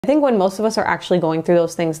I think when most of us are actually going through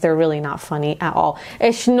those things, they're really not funny at all.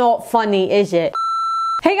 It's not funny, is it?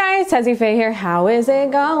 Hey guys, TazzyPhe here. How is it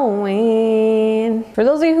going? For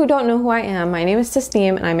those of you who don't know who I am, my name is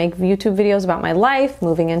TazzyPhe and I make YouTube videos about my life,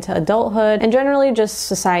 moving into adulthood, and generally just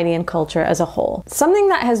society and culture as a whole. Something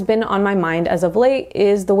that has been on my mind as of late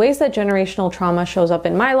is the ways that generational trauma shows up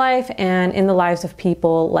in my life and in the lives of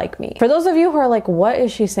people like me. For those of you who are like, what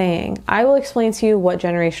is she saying? I will explain to you what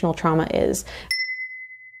generational trauma is.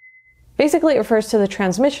 Basically, it refers to the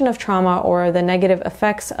transmission of trauma or the negative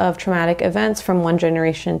effects of traumatic events from one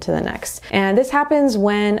generation to the next. And this happens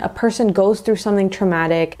when a person goes through something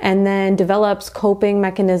traumatic and then develops coping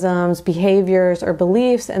mechanisms, behaviors, or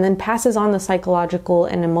beliefs, and then passes on the psychological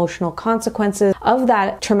and emotional consequences of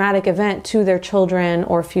that traumatic event to their children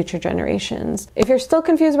or future generations. If you're still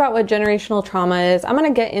confused about what generational trauma is, I'm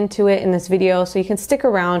going to get into it in this video, so you can stick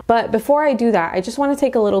around. But before I do that, I just want to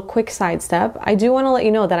take a little quick sidestep. I do want to let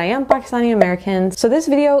you know that I am Pakistani American. So this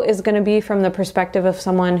video is going to be from the perspective of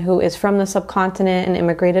someone who is from the subcontinent and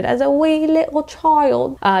immigrated as a wee little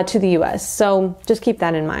child to the US. So just keep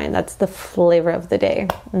that in mind. That's the flavor of the day.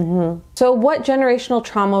 So what generational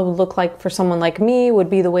trauma would look like for someone like me would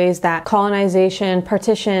be the ways that colonization,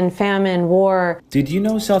 partition, famine, war. Did you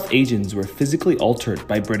know South Asians were physically altered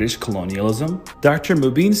by British colonialism? Dr.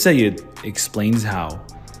 Mubin Sayed explains how.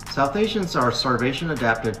 South Asians are starvation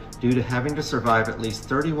adapted due to having to survive at least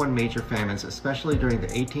 31 major famines, especially during the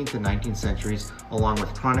 18th and 19th centuries, along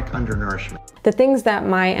with chronic undernourishment. The things that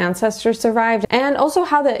my ancestors survived, and also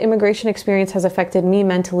how the immigration experience has affected me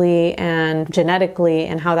mentally and genetically,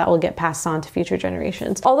 and how that will get passed on to future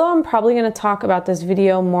generations. Although I'm probably going to talk about this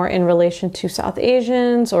video more in relation to South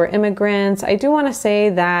Asians or immigrants, I do want to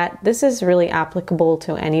say that this is really applicable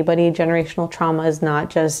to anybody. Generational trauma is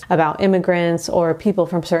not just about immigrants or people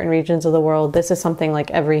from certain regions of the world. This is something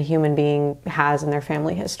like every human being has in their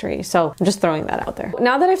family history. So I'm just throwing that out there.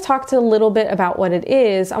 Now that I've talked a little bit about what it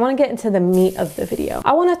is, I want to get into the meat of the video.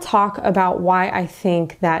 I want to talk about why I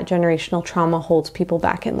think that generational trauma holds people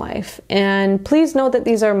back in life. And please note that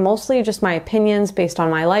these are mostly just my opinions based on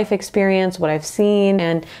my life experience, what I've seen,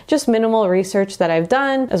 and just minimal research that I've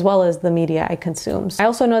done, as well as the media I consume. I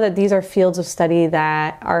also know that these are fields of study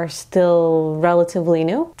that are still relatively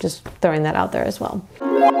new. Just throwing that out there as well.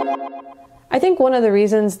 I think one of the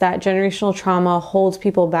reasons that generational trauma holds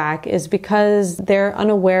people back is because they're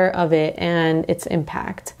unaware of it and its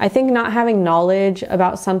impact. I think not having knowledge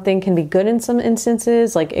about something can be good in some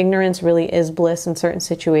instances, like ignorance really is bliss in certain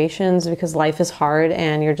situations because life is hard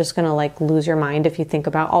and you're just gonna like lose your mind if you think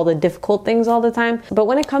about all the difficult things all the time. But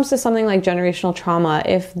when it comes to something like generational trauma,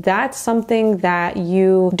 if that's something that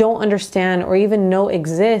you don't understand or even know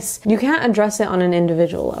exists, you can't address it on an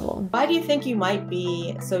individual level. Why do you think you might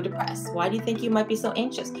be so depressed? Why do you think you might be so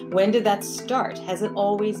anxious? When did that start? Has it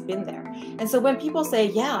always been there? And so when people say,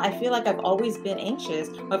 yeah, I feel like I've always been anxious,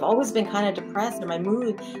 I've always been kind of depressed, and my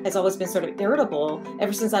mood has always been sort of irritable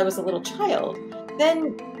ever since I was a little child,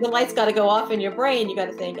 then the lights got to go off in your brain. You got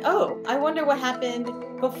to think, oh, I wonder what happened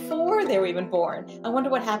before they were even born. I wonder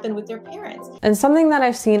what happened with their parents. And something that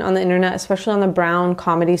I've seen on the internet, especially on the brown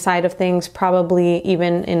comedy side of things, probably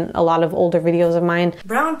even in a lot of older videos of mine.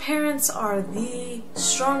 Brown parents are the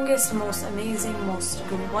strongest, most amazing, most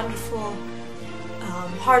wonderful,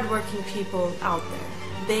 hardworking people out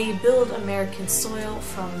there. They build American soil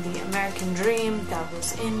from the American dream that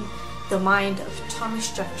was in the mind of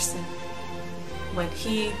Thomas Jefferson when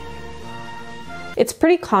he... It's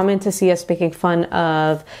pretty common to see us making fun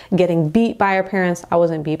of getting beat by our parents. I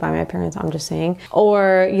wasn't beat by my parents, I'm just saying.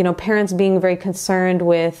 Or, you know, parents being very concerned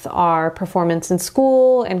with our performance in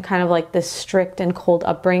school and kind of like this strict and cold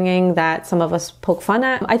upbringing that some of us poke fun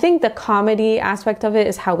at. I think the comedy aspect of it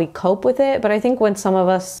is how we cope with it. But I think when some of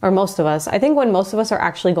us, or most of us, I think when most of us are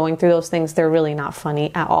actually going through those things, they're really not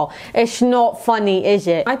funny at all. It's not funny, is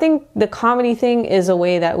it? I think the comedy thing is a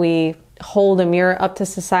way that we hold a mirror up to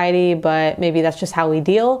society, but maybe that's just how we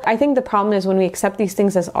deal. I think the problem is when we accept these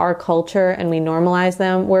things as our culture and we normalize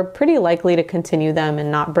them, we're pretty likely to continue them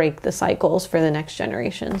and not break the cycles for the next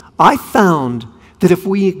generation. I found that if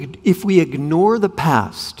we ignore the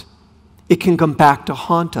past, it can come back to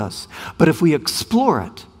haunt us. But if we explore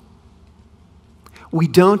it, we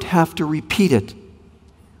don't have to repeat it.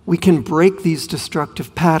 We can break these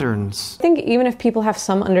destructive patterns. I think even if people have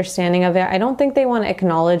some understanding of it, I don't think they want to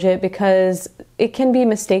acknowledge it because it can be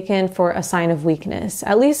mistaken for a sign of weakness.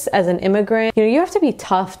 At least as an immigrant, you have to be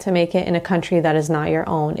tough to make it in a country that is not your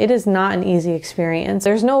own. It is not an easy experience.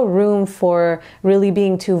 There's no room for really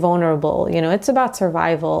being too vulnerable. It's about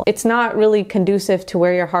survival. It's not really conducive to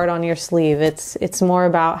wear your heart on your sleeve. It's more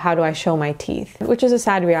about how do I show my teeth, which is a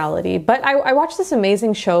sad reality. But I watched this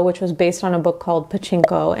amazing show which was based on a book called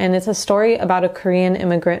Pachinko, and it's a story about a Korean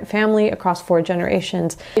immigrant family across 4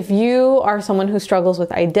 generations. If you are someone who struggles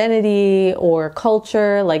with identity or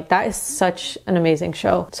culture, like, that is such an amazing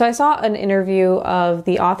show. So I saw an interview of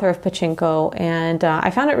the author of Pachinko, and I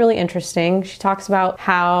found it really interesting. She talks about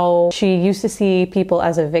how she used to see people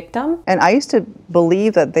as a victim. And I used to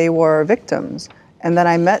believe that they were victims. And then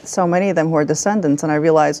I met so many of them who are descendants, and I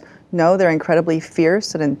realized, no, they're incredibly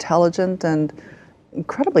fierce and intelligent and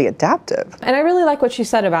incredibly adaptive. And I really like what she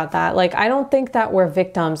said about that. Like, I don't think that we're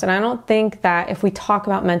victims, and I don't think that if we talk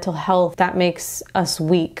about mental health, that makes us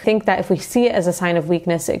weak. I think that if we see it as a sign of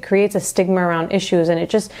weakness, it creates a stigma around issues, and it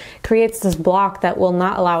just creates this block that will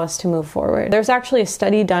not allow us to move forward. There's actually a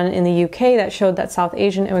study done in the UK that showed that South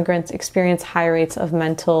Asian immigrants experience high rates of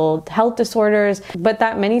mental health disorders, but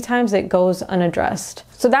that many times it goes unaddressed.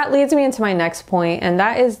 So that leads me into my next point, and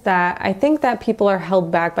that is that I think that people are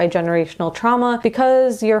held back by generational trauma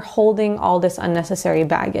because you're holding all this unnecessary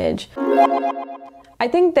baggage. I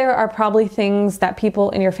think there are probably things that people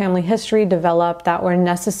in your family history developed that were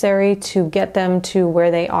necessary to get them to where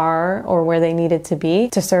they are or where they needed to be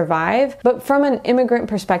to survive. But from an immigrant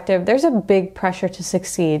perspective, there's a big pressure to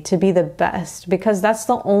succeed, to be the best, because that's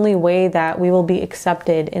the only way that we will be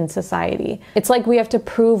accepted in society. It's like we have to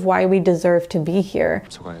prove why we deserve to be here.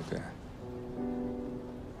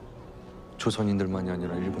 조선인들만이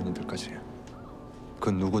아니라 일본인들까지 그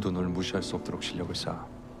누구도 널 무시할 수 없도록 실력을 쌓아.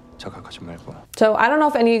 So I don't know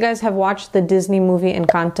if any of you guys have watched the Disney movie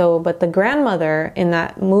Encanto, but the grandmother in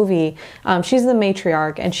that movie, she's the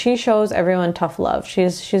matriarch, and she shows everyone tough love.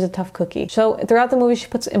 She's a tough cookie. So throughout the movie, she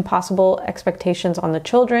puts impossible expectations on the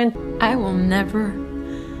children. I will never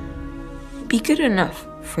be good enough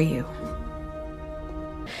for you.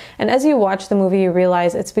 And as you watch the movie, you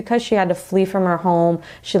realize it's because she had to flee from her home.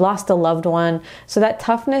 She lost a loved one. So that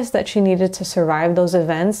toughness that she needed to survive those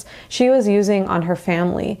events, she was using on her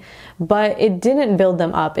family. But it didn't build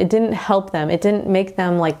them up. It didn't help them. It didn't make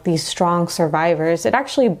them like these strong survivors. It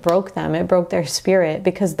actually broke them. It broke their spirit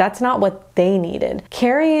because that's not what they needed.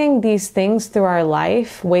 Carrying these things through our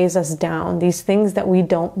life weighs us down. These things that we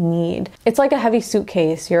don't need. It's like a heavy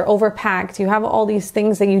suitcase. You're overpacked. You have all these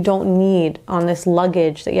things that you don't need on this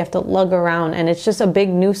luggage that you have to lug around, and it's just a big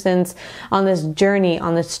nuisance on this journey,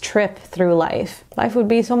 on this trip through life. Life would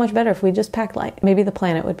be so much better if we just packed light. Maybe the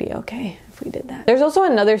planet would be okay if we did that. There's also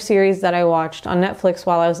another series that I watched on Netflix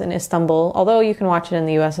while I was in Istanbul, although you can watch it in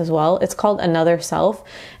the US as well. It's called Another Self,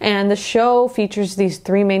 and the show features these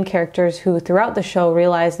 3 main characters who throughout the show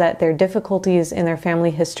realize that their difficulties in their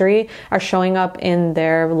family history are showing up in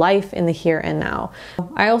their life in the here and now.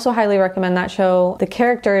 I also highly recommend that show. The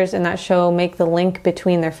characters in that show make the link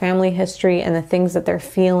between their family history and the things that they're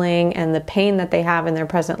feeling and the pain that they have in their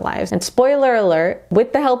present lives. And spoiler alert,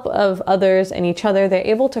 with the help of others and each other, they're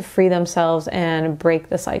able to free themselves and break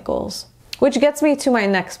the cycles. Which gets me to my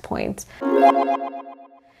next point.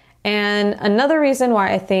 And another reason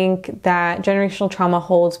why I think that generational trauma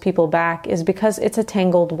holds people back is because it's a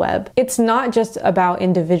tangled web. It's not just about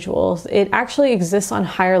individuals. It actually exists on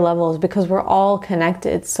higher levels because we're all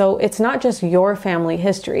connected. So it's not just your family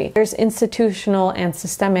history. There's institutional and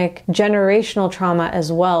systemic generational trauma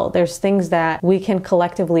as well. There's things that we can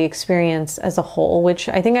collectively experience as a whole, which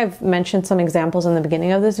I think I've mentioned some examples in the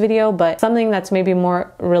beginning of this video, but something that's maybe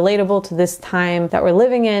more relatable to this time that we're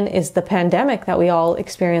living in is the pandemic that we all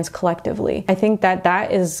experience collectively. I think that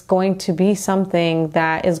that is going to be something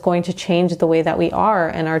that is going to change the way that we are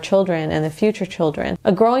and our children and the future children.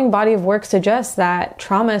 A growing body of work suggests that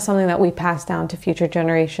trauma is something that we pass down to future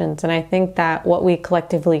generations, and I think that what we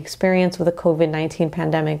collectively experienced with the COVID-19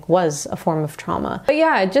 pandemic was a form of trauma. But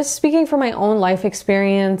yeah, just speaking from my own life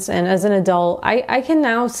experience and as an adult, I can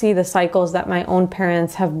now see the cycles that my own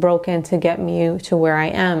parents have broken to get me to where I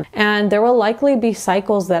am. And there will likely be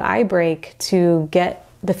cycles that I break to get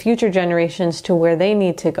the future generations to where they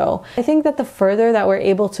need to go. I think that the further that we're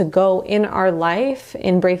able to go in our life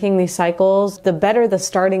in breaking these cycles, the better the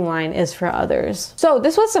starting line is for others. So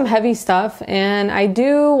this was some heavy stuff, and I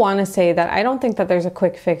do want to say that I don't think that there's a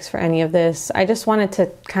quick fix for any of this. I just wanted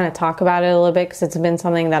to kind of talk about it a little bit because it's been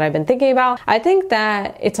something that I've been thinking about. I think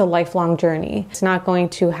that it's a lifelong journey. It's not going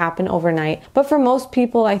to happen overnight. But for most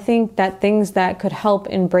people, I think that things that could help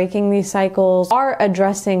in breaking these cycles are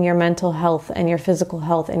addressing your mental health and your physical health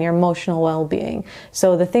health and your emotional well-being.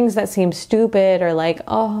 So the things that seem stupid or like,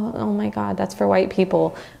 oh my God, that's for white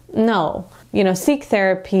people. No, you know, seek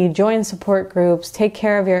therapy, join support groups, take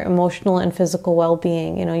care of your emotional and physical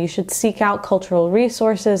well-being. You know, you should seek out cultural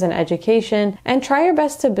resources and education and try your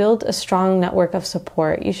best to build a strong network of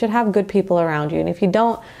support. You should have good people around you. And if you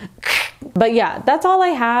don't, but yeah, that's all I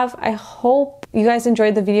have. I hope you guys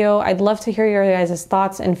enjoyed the video. I'd love to hear your guys'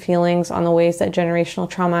 thoughts and feelings on the ways that generational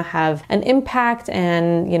trauma have an impact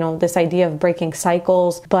and, you know, this idea of breaking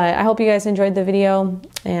cycles. But I hope you guys enjoyed the video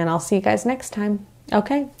and I'll see you guys next time.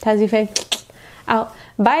 Okay, TazzyPhe out.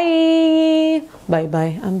 Bye. Bye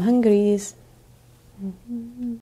bye. I'm hungry.